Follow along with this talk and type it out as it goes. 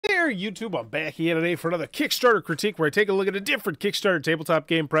there, YouTube? I'm back here today for another Kickstarter critique where I take a look at a different Kickstarter tabletop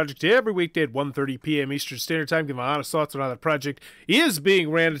game project every weekday at 1:30 p.m. Eastern Standard Time. Give my honest thoughts on how the project is being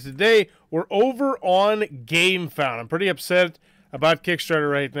ran. Today, we're over on GameFound. I'm pretty upset about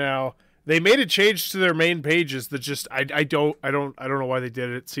Kickstarter right now. They made a change to their main pages that just I don't know why they did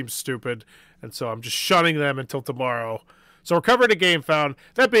it. It seems stupid, and so I'm just shunning them until tomorrow. So we're covering a GameFound.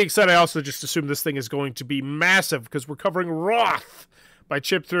 That being said, I also just assume this thing is going to be massive because we're covering Wroth by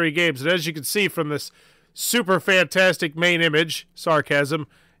Chip Theory Games. And as you can see from this super fantastic main image, sarcasm,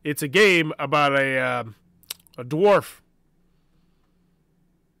 it's a game about a dwarf.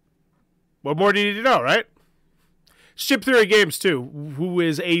 What more do you need to know, right? Chip Theory Games, too, who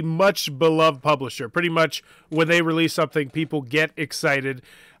is a much beloved publisher. Pretty much when they release something, people get excited.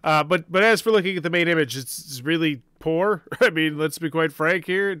 But as for looking at the main image, it's really poor. I mean, let's be quite frank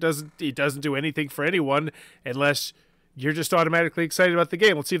here. It doesn't do anything for anyone unless you're just automatically excited about the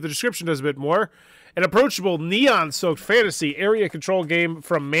game. Let's see if the description does a bit more. An approachable, neon-soaked fantasy area control game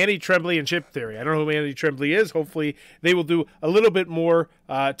from Manny Tremblay and Chip Theory. I don't know who Manny Tremblay is. Hopefully, they will do a little bit more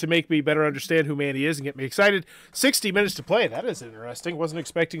to make me better understand who Manny is and get me excited. 60 minutes to play. That is interesting. Wasn't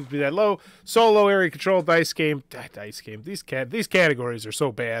expecting to be that low. Solo area control dice game. Dice game. These categories are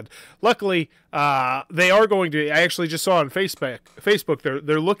so bad. Luckily, they are going to. I actually just saw on Facebook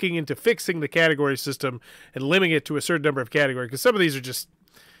they're looking into fixing the category system and limiting it to a certain number of categories because some of these are just.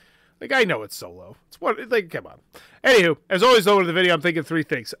 Like, I know it's solo. It's what, like, come on. Anywho, as always, though, in the video, I'm thinking three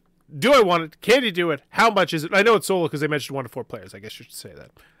things. Do I want it? Can you do it? How much is it? I know it's solo because they mentioned 1 to 4 players. I guess you should say that.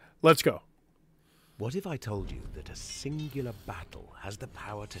 Let's go. What if I told you that a singular battle has the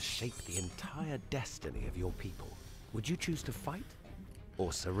power to shape the entire destiny of your people? Would you choose to fight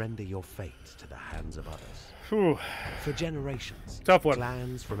or surrender your fate to the hands of others? Whew. For generations, Tough one.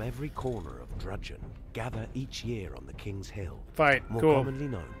 clans from every corner of Drudgeon gather each year on the King's Hill, Fight. more Cool. commonly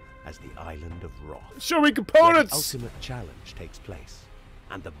known as the Island of Wroth. Show me Where components! the ultimate challenge takes place,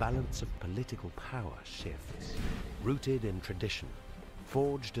 and the balance of political power shifts. Rooted in tradition,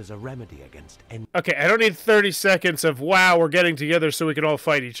 forged as a remedy against any... Okay, I don't need 30 seconds of, wow, we're getting together so we can all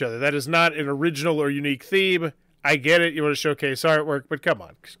fight each other. That is not an original or unique theme. I get it. You want to showcase artwork, but come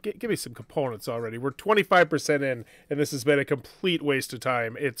on. Give me some components already. We're 25% in, and this has been a complete waste of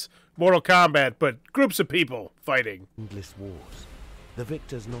time. It's Mortal Kombat, but groups of people fighting. endless wars. The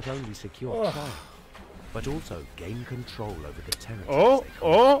victors not only secure triumph, but also gain control over the territory.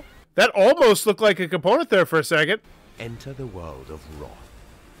 That almost looked like a component there for a second. Enter the world of Wroth,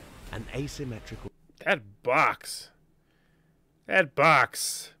 an asymmetrical... That box. I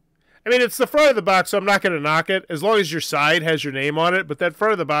mean, it's the front of the box, so I'm not going to knock it, as long as your side has your name on it. But that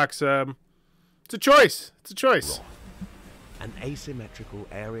front of the box, it's a choice. It's a choice. Wroth, an asymmetrical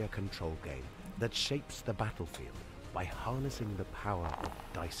area control game that shapes the battlefield by harnessing the power of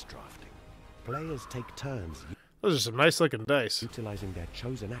dice drafting. Players take turns Those are some nice-looking dice. utilizing their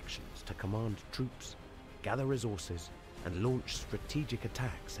chosen actions to command troops, gather resources, and launch strategic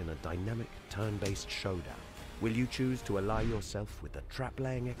attacks in a dynamic turn-based showdown. Will you choose to ally yourself with the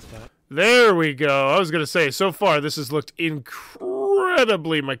trap-laying expert? There we go. I was going to say, so far this has looked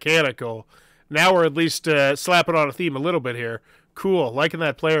incredibly mechanical. Now we're at least slapping on a theme a little bit here. Cool. Liking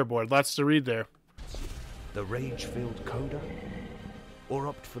that player board. Lots to read there. The rage-filled coda? Or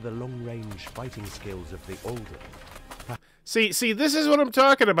opt for the long-range fighting skills of the older? See, this is what I'm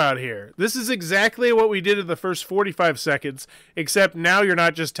talking about here. This is exactly what we did in the first 45 seconds, except now you're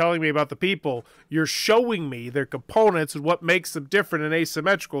not just telling me about the people. You're showing me their components and what makes them different and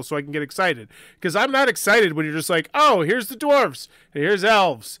asymmetrical so I can get excited. Because I'm not excited when you're just like, oh, here's the dwarves, and here's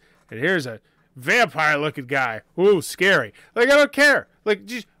elves, and here's a vampire-looking guy. Ooh, scary. Like, I don't care. Like,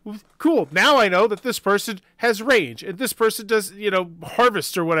 just, cool. Now I know that this person has range, and this person does,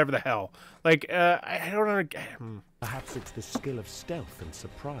 harvest or whatever the hell. Like, I don't know. Perhaps it's the skill of stealth and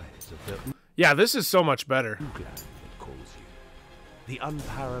surprise of the... Yeah, this is so much better. Uglan, it calls you. The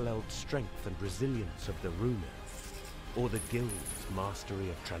unparalleled strength and resilience of the Rumen. Or the Guild's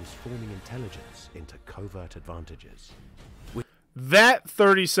mastery of transforming intelligence into covert advantages. That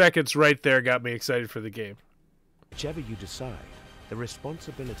 30 seconds right there got me excited for the game. Whichever you decide, the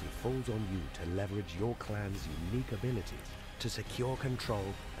responsibility falls on you to leverage your clan's unique abilities to secure control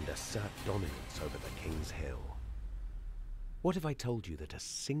and assert dominance over the King's Hill. What if I told you that a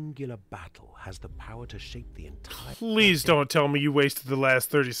singular battle has the power to shape the entire... Please don't tell me you wasted the last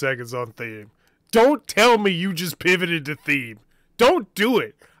 30 seconds on theme. Don't tell me you just pivoted to theme. Don't do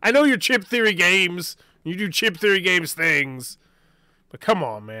it. I know you're Chip Theory Games. You do Chip Theory Games things. But come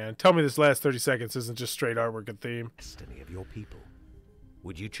on, man. Tell me this last 30 seconds isn't just straight artwork and theme. Destiny of your people.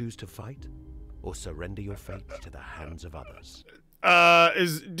 Would you choose to fight or surrender your fate to the hands of others?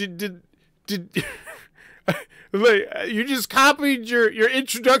 did like, you just copied your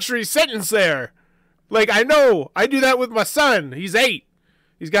introductory sentence there. Like, I know. I do that with my son. He's 8.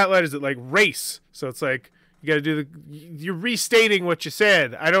 He's got letters that, like, race. So it's like, you got to do you're restating what you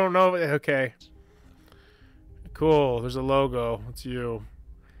said. I don't know. Okay. Cool. There's a logo. It's you.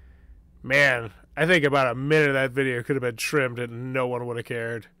 Man, I think about a minute of that video could have been trimmed and no one would have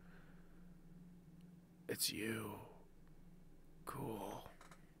cared. It's you. Cool.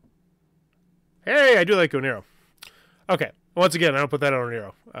 Hey, I do like Oniro. Okay. Once again, I don't put that on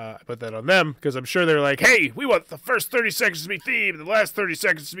Oniro. I put that on them because I'm sure they're like, hey, we want the first 30 seconds to be themed, the last 30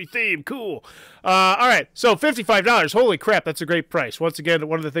 seconds to be themed. Cool. All right. So $55. Holy crap. That's a great price. Once again,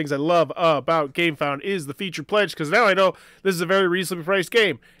 one of the things I love about GameFound is the feature pledge because now I know this is a very reasonably priced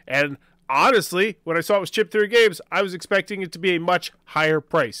game. And honestly, when I saw it was Chip Theory Games, I was expecting it to be a much higher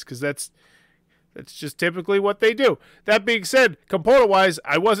price because that's just typically what they do. That being said, component-wise,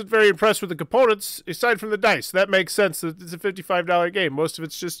 I wasn't very impressed with the components, aside from the dice. That makes sense that it's a $55 game. Most of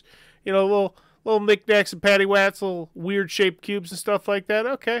it's just, you know, little knickknacks and paddywhats, little weird-shaped cubes and stuff like that.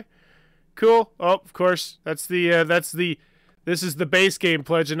 Okay, cool. Oh, of course, this is the base game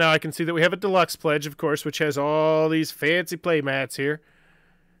pledge, and now I can see that we have a deluxe pledge, of course, which has all these fancy playmats here.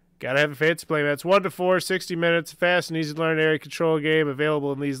 Gotta have a fancy playmat. It's 1 to 4, 60 minutes, fast and easy to learn area control game,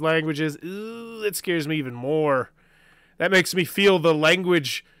 available in these languages. Ooh, that scares me even more. That makes me feel the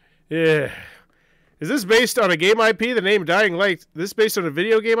language. Is this based on a game IP? The name Dying Light. This based on a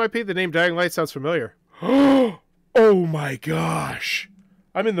video game IP? The name Dying Light sounds familiar. Oh my gosh.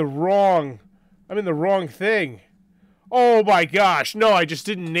 I'm in the wrong thing. Oh my gosh. No, I just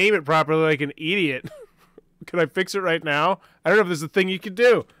didn't name it properly like an idiot. Can I fix it right now? I don't know if there's a thing you can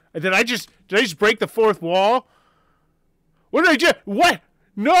do. Did I just break the fourth wall? What did I do? What?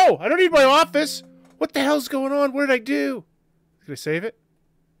 No, I don't need my office. What the hell's going on? What did I do? Did I save it?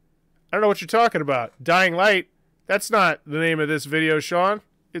 I don't know what you're talking about. Dying Light. That's not the name of this video, Sean.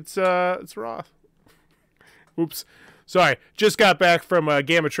 It's Wroth. Oops. Sorry. Just got back from a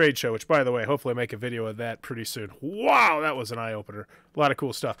Gamma Trade Show, which, by the way, hopefully I make a video of that pretty soon. Wow, that was an eye-opener. A lot of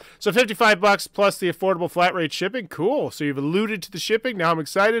cool stuff. So $55 plus the affordable flat rate shipping. Cool. So you've alluded to the shipping. Now I'm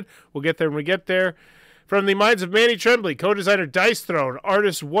excited. We'll get there when we get there. From the minds of Manny Tremblay, co-designer Dice Throne,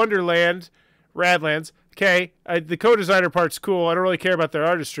 artist Wonderland, Radlands. Okay, the co-designer part's cool. I don't really care about their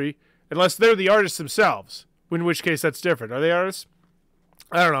artistry, unless they're the artists themselves, in which case that's different. Are they artists?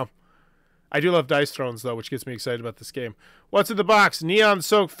 I don't know. I do love Dice Thrones, though, which gets me excited about this game. What's in the box? Neon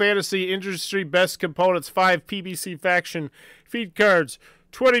Soaked Fantasy Industry Best Components, 5 PBC Faction Feed Cards,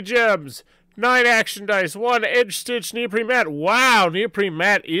 20 Gems, 9 Action Dice, 1 Edge Stitch Neoprene Mat. Wow, Neoprene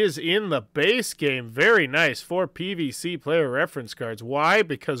Mat is in the base game. Very nice. 4 PVC Player Reference Cards. Why?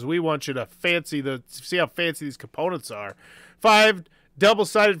 Because we want you to see how fancy these components are. 5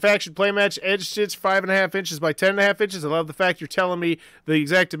 double-sided faction playmatch, edge stitch, 5.5 inches by 10.5 inches. I love the fact you're telling me the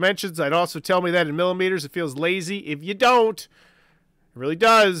exact dimensions. I'd also tell me that in millimeters. It feels lazy if you don't. It really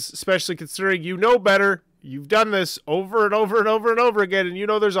does, especially considering you know better. You've done this over and over and over and over again, and you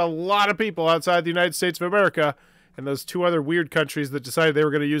know there's a lot of people outside the United States of America and those 2 other weird countries that decided they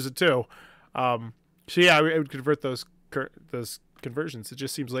were going to use it too. So yeah, I would convert those conversions. It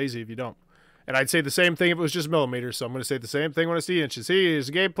just seems lazy if you don't. And I'd say the same thing if it was just millimeters, so I'm going to say the same thing when I see inches. Here's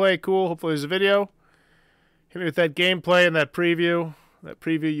a gameplay. Cool. Hopefully there's a video. Hit me with that gameplay and that preview. That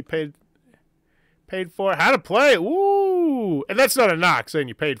preview you paid for. How to play. Ooh. And that's not a knock saying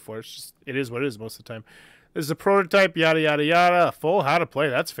you paid for it. It's just, it is what it is most of the time. This is a prototype, yada, yada, yada. A full how to play.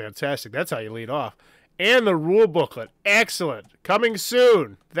 That's fantastic. That's how you lead off. And the rule booklet. Excellent. Coming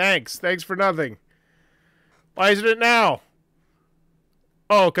soon. Thanks. Thanks for nothing. Why isn't it now?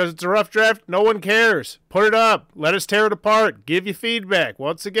 Oh, because it's a rough draft? No one cares. Put it up. Let us tear it apart. Give you feedback.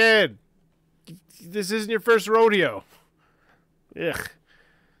 Once again, this isn't your first rodeo. Ugh.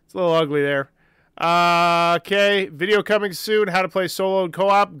 It's a little ugly there. Okay. Video coming soon. How to play solo and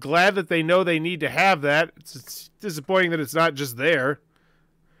co-op. Glad that they know they need to have that. It's disappointing that it's not just there.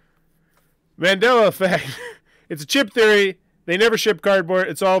 Mandela effect. It's a chip theory. They never ship cardboard.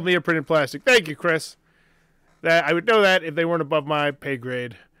 It's all neoprene plastic. Thank you, Chris. That I would know that if they weren't above my pay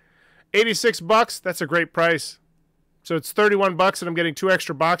grade. $86. That's a great price. So it's $31, and I'm getting 2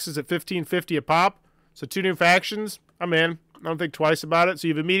 extra boxes at $15.50 a pop. So 2 new factions. I'm in. I don't think twice about it. So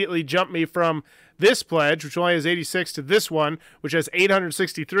you've immediately jumped me from this pledge, which only has 86, to this one, which has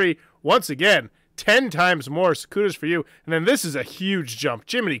 863. Once again, 10 times more. So kudos for you. And then this is a huge jump.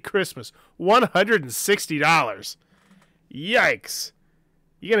 Jiminy Christmas. $160. Yikes.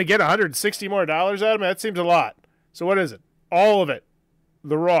 You're going to get $160 more out of me? That seems a lot. So what is it? All of it.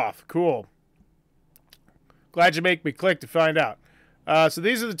 The Wroth. Cool. Glad you make me click to find out. So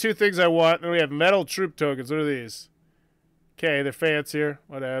these are the two things I want. And we have metal troop tokens. What are these? Okay, they're fancier.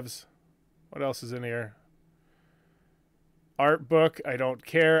 Whatevs. What else is in here? Art book. I don't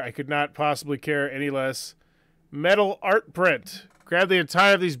care. I could not possibly care any less. Metal art print. Grab the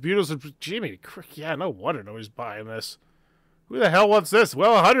entire of these beautiful... Jimmy, yeah, no wonder nobody's buying this. Who the hell wants this?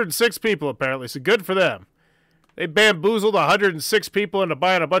 Well, 106 people, apparently, so good for them. They bamboozled 106 people into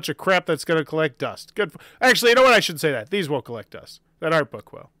buying a bunch of crap that's going to collect dust. Good. Actually, you know what? I shouldn't say that. These won't collect dust. That art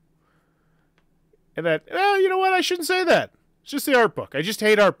book will. And that... you know what? I shouldn't say that. It's just the art book. I just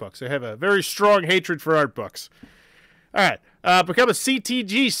hate art books. I have a very strong hatred for art books. All right. Become a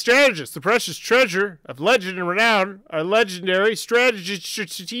CTG strategist. The precious treasure of legend and renown, our legendary strategist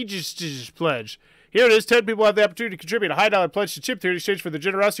pledge. Here it is. 10 people have the opportunity to contribute a high dollar pledge to Chip Theory in exchange for the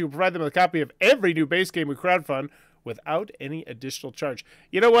generosity. We'll provide them with a copy of every new base game we crowdfund without any additional charge.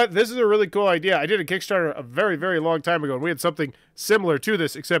 You know what? This is a really cool idea. I did a Kickstarter a very, very long time ago, and we had something similar to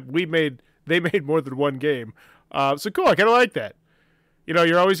this, except they made more than one game. So cool. I kind of like that. You know,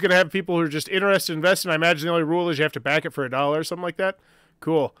 you're always going to have people who are just interested in investing. I imagine the only rule is you have to back it for $1 or something like that.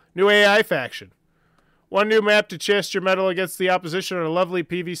 Cool. New AI faction. One new map to chest your metal against the opposition on a lovely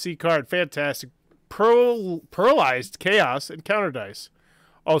PVC card. Fantastic. Pearlized chaos and counter dice.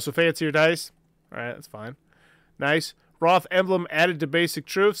 Also fancier dice. All right, that's fine. Nice. Wroth emblem added to basic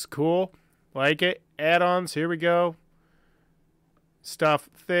truths. Cool. Like it. Add-ons. Here we go. Stuff.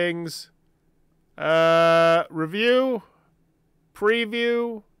 Things. Review.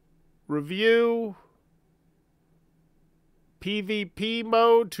 Preview, review, PvP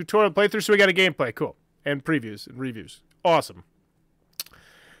mode, tutorial playthrough. So we got a gameplay. Cool. And previews and reviews. Awesome.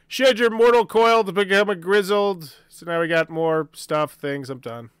 Shed your mortal coil to become a grizzled. So now we got more stuff, things. I'm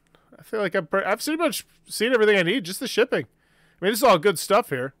done. I feel like I've pretty much seen everything I need. Just the shipping. I mean, this is all good stuff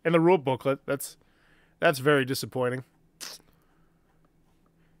here. And the rule booklet. That's very disappointing.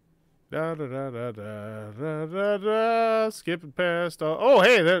 Skipping past. Oh,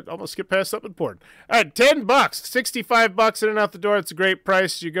 hey, that almost skipped past something important. All right, $10, $65 in and out the door. It's a great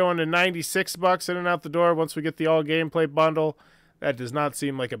price. You're going to $96 in and out the door once we get the all gameplay bundle. That does not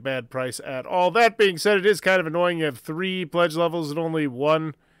seem like a bad price at all. That being said, it is kind of annoying. You have 3 pledge levels and only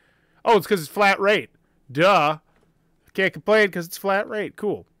 1. Oh, it's because it's flat rate. Duh. Can't complain because it's flat rate.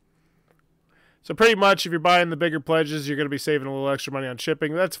 Cool. So pretty much, if you're buying the bigger pledges, you're going to be saving a little extra money on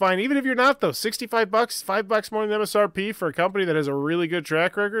shipping. That's fine. Even if you're not, though, $65, $5 more than MSRP for a company that has a really good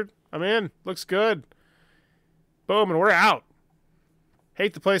track record. I'm in. Looks good. Boom, and we're out.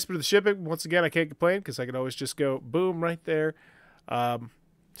 Hate the placement of the shipping. Once again, I can't complain because I can always just go boom right there. So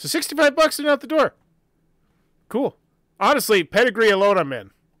 $65 and out the door. Cool. Honestly, pedigree alone, I'm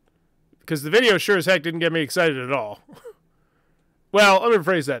in. Because the video sure as heck didn't get me excited at all. Well, let me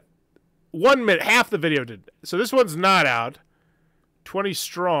rephrase that. 1 minute, half the video did. So this one's not out. 20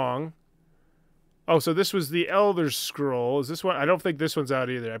 strong. Oh, so this was the Elder Scroll. Is this one? I don't think this one's out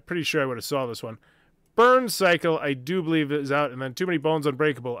either. I'm pretty sure I would have saw this one. Burn Cycle, I do believe is out. And then Too Many Bones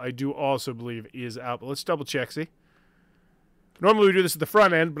Unbreakable, I do also believe is out. But let's double check, see? Normally we do this at the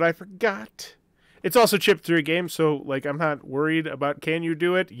front end, but I forgot. It's also chipped through a game, so like I'm not worried about can you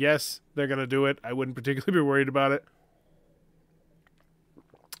do it? Yes, they're going to do it. I wouldn't particularly be worried about it.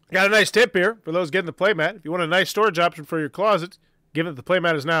 Got a nice tip here for those getting the playmat. If you want a nice storage option for your closet, given that the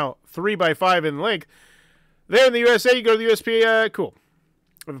playmat is now 3x5 in length, there in the USA, you go to the USP. Cool.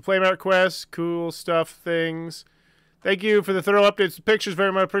 With a playmat request, cool stuff, things. Thank you for the thorough updates and pictures.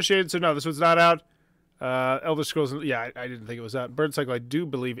 Very much appreciated. So, no, this one's not out. Elder Scrolls, yeah, I didn't think it was out. Burn Cycle, I do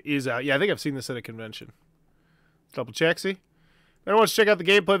believe, is out. Yeah, I think I've seen this at a convention. Double check, see? If anyone wants to check out the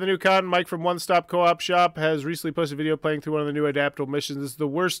gameplay of the new con, Mike from One Stop Co-op Shop has recently posted a video playing through one of the new adaptable missions. This is the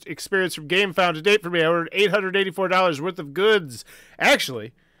worst experience from GameFound to date for me. I ordered $884 worth of goods.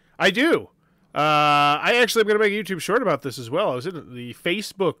 Actually, I do. I actually am going to make a YouTube short about this as well. I was in the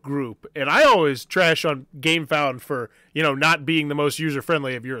Facebook group, and I always trash on GameFound for, you know, not being the most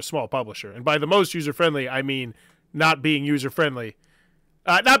user-friendly if you're a small publisher. And by the most user-friendly, I mean not being user-friendly.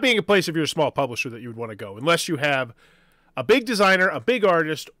 Not being a place if you're a small publisher that you would want to go, unless you have a big designer, a big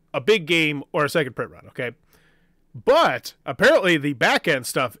artist, a big game, or a second print run, okay? But apparently the back-end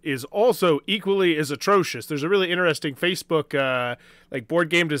stuff is also equally as atrocious. There's a really interesting Facebook like board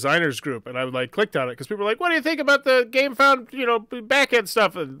game designers group, and I like clicked on it because people were like, what do you think about the GameFound, you know, back-end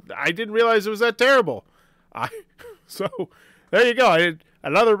stuff? And I didn't realize it was that terrible. So there you go.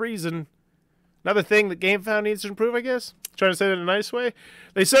 Another reason, another thing that GameFound needs to improve, I guess. Trying to say that in a nice way.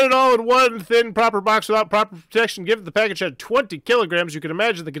 They sent it all in one thin, proper box without proper protection. Given the package had 20 kilograms, you can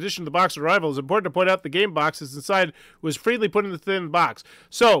imagine the condition of the box arrival. It's important to point out the game boxes inside was freely put in the thin box.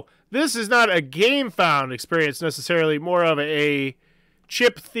 So this is not a GameFound experience necessarily, more of a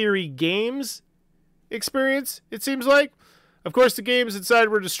Chip Theory Games experience, it seems like. Of course, the games inside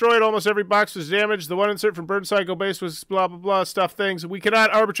were destroyed. Almost every box was damaged. The one insert from Burn Cycle Base was blah, blah, blah, stuff things. We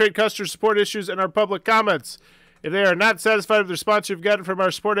cannot arbitrate customer support issues in our public comments. If they are not satisfied with the response you've gotten from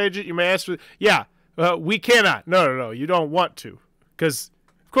our support agent, you may ask for... Yeah, we cannot. No, you don't want to. Because,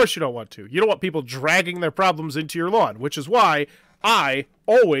 of course you don't want to. You don't want people dragging their problems into your lawn, which is why I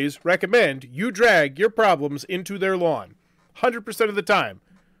always recommend you drag your problems into their lawn. 100% of the time.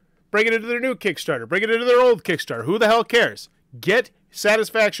 Bring it into their new Kickstarter. Bring it into their old Kickstarter. Who the hell cares? Get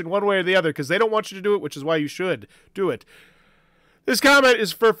satisfaction one way or the other because they don't want you to do it, which is why you should do it. This comment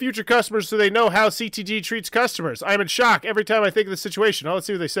is for future customers so they know how CTG treats customers. I'm in shock every time I think of the situation. Let's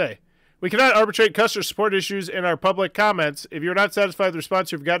see what they say. We cannot arbitrate customer support issues in our public comments. If you're not satisfied with the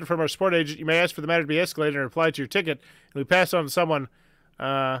response you've gotten from our support agent, you may ask for the matter to be escalated and reply to your ticket, and we pass on to someone...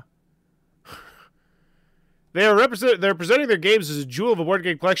 They're presenting their games as a jewel of a board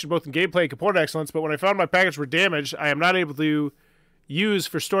game collection, both in gameplay and component excellence, but when I found my package were damaged, I am not able to use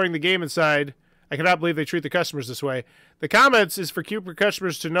for storing the game inside. I cannot believe they treat the customers this way. The comments is for Cooper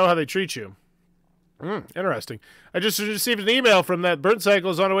customers to know how they treat you. Interesting. I just received an email from that Burn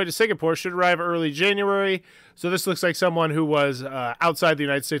Cycle is on the way to Singapore, should arrive early January. So this looks like someone who was outside the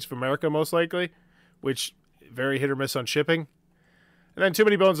United States of America, most likely, which very hit or miss on shipping. And then Too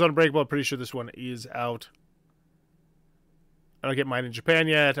Many Bones Unbreakable. I'm pretty sure this one is out. I don't get mine in Japan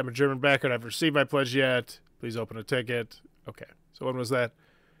yet. I'm a German backer. I haven't received my pledge yet. Please open a ticket. Okay. So when was that?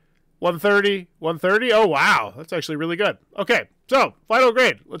 130? 130? Oh, wow. That's actually really good. Okay. So, final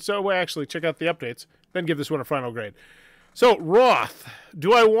grade. Let's actually check out the updates. Then give this one a final grade. So, Wroth.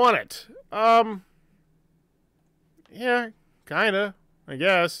 Do I want it? Yeah, kind of, I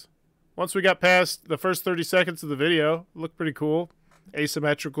guess. Once we got past the first 30 seconds of the video, it looked pretty cool.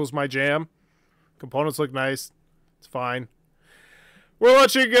 Asymmetrical's my jam. Components look nice. It's fine. We're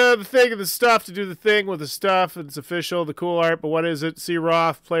watching the thing and the stuff to do the thing with the stuff. It's official, the cool art, but what is it? See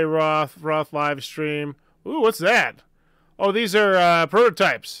Wroth, play Wroth, Wroth live stream. Ooh, what's that? Oh, these are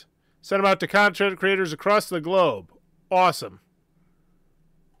prototypes. Send them out to content creators across the globe. Awesome.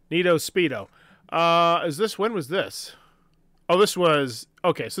 Neato Speedo. When was this? Oh, this was...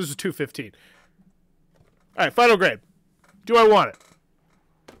 Okay, so this is 215. All right, final grade. Do I want it?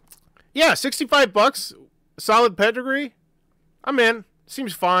 Yeah, $65. Solid pedigree. I'm in.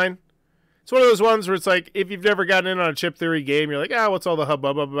 Seems fine. It's one of those ones where it's like, if you've never gotten in on a Chip Theory game, you're like, what's all the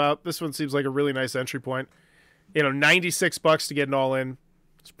hubbub about? This one seems like a really nice entry point. You know, $96 to get it all in.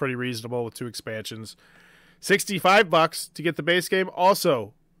 It's pretty reasonable with 2 expansions. $65 to get the base game,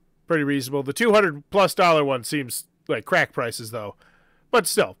 also pretty reasonable. The $200+ one seems like crack prices, though. But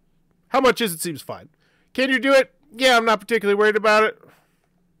still, how much is it? Seems fine. Can you do it? Yeah, I'm not particularly worried about it.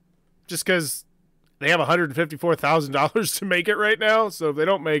 Just because... they have $154,000 to make it right now, so if they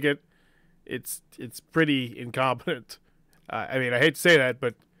don't make it, it's pretty incompetent. I mean, I hate to say that,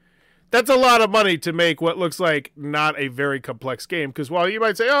 but that's a lot of money to make what looks like not a very complex game. Because while you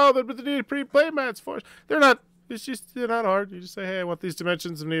might say, "Oh, but they need pre-play mats for us," they're not. They're not hard. You just say, "Hey, I want these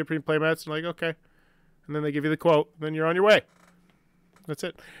dimensions and need pre-play mats," and like, okay, and then they give you the quote, and then you're on your way. That's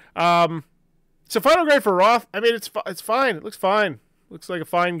it. So final grade for Wroth. I mean, it's fine. It looks fine. Looks like a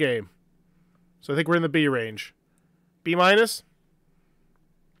fine game. So I think we're in the B range. B-. Got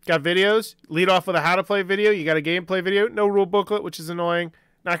videos. Lead off with a how to play video. You got a gameplay video. No rule booklet, which is annoying.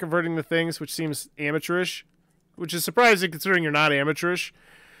 Not converting the things, which seems amateurish. Which is surprising considering you're not amateurish.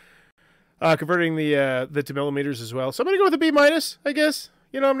 Converting the to millimeters as well. So I'm going to go with a B-, I guess.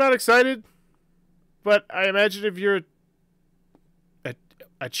 You know, I'm not excited. But I imagine if you're a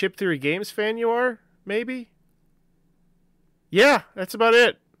Chip Theory Games fan, you are. Maybe. Yeah, that's about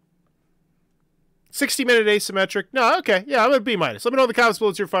it. 60-minute asymmetric. No, okay. Yeah, I'm at B-. Let me know in the comments below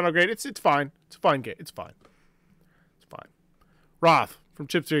what's your final grade. It's fine. It's a fine game. It's fine. It's fine. Wroth from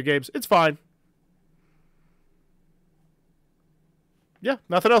Chip Theory Games. It's fine. Yeah,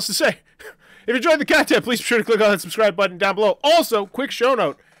 nothing else to say. If you enjoyed the content, please be sure to click on that subscribe button down below. Also, quick show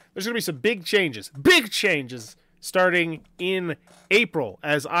note. There's going to be some big changes. Big changes starting in April,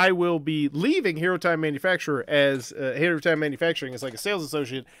 as I will be leaving Hero Time Manufacturing as like a sales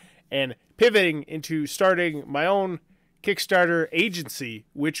associate and pivoting into starting my own Kickstarter agency,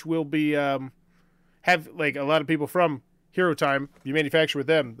 which will be have like a lot of people from Hero Time. You manufacture with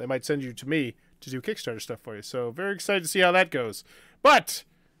them, they might send you to me to do Kickstarter stuff for you. So very excited to see how that goes. But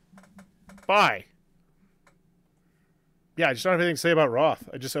bye. Yeah, I just don't have anything to say about Wroth.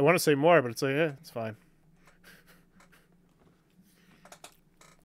 I want to say more, but it's like, it's fine.